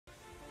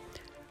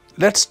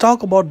Let's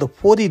talk about the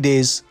 40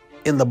 days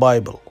in the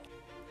Bible.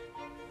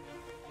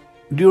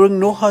 During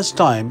Noah's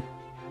time,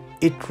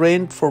 it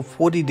rained for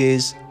 40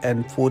 days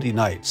and 40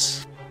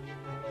 nights.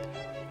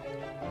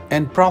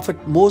 And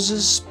Prophet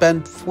Moses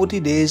spent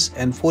 40 days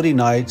and 40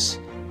 nights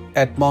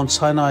at Mount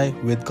Sinai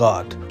with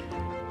God.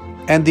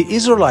 And the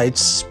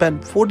Israelites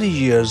spent 40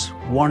 years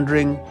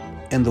wandering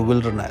in the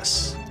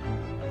wilderness.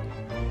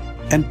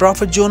 And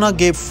Prophet Jonah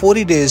gave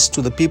 40 days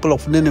to the people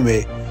of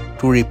Nineveh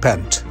to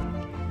repent.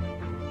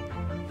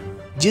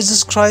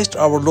 Jesus Christ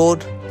our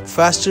Lord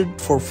fasted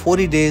for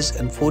 40 days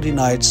and 40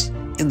 nights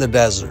in the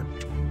desert.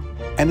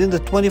 And in the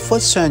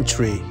 21st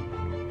century,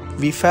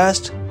 we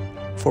fast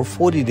for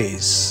 40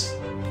 days.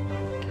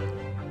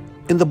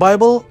 In the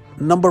Bible,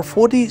 number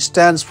 40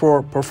 stands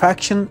for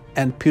perfection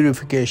and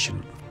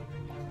purification.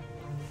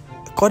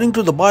 According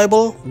to the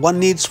Bible, one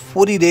needs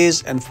 40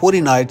 days and 40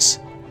 nights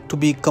to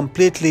be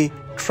completely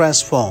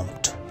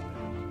transformed.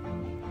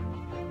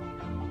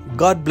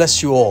 God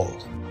bless you all.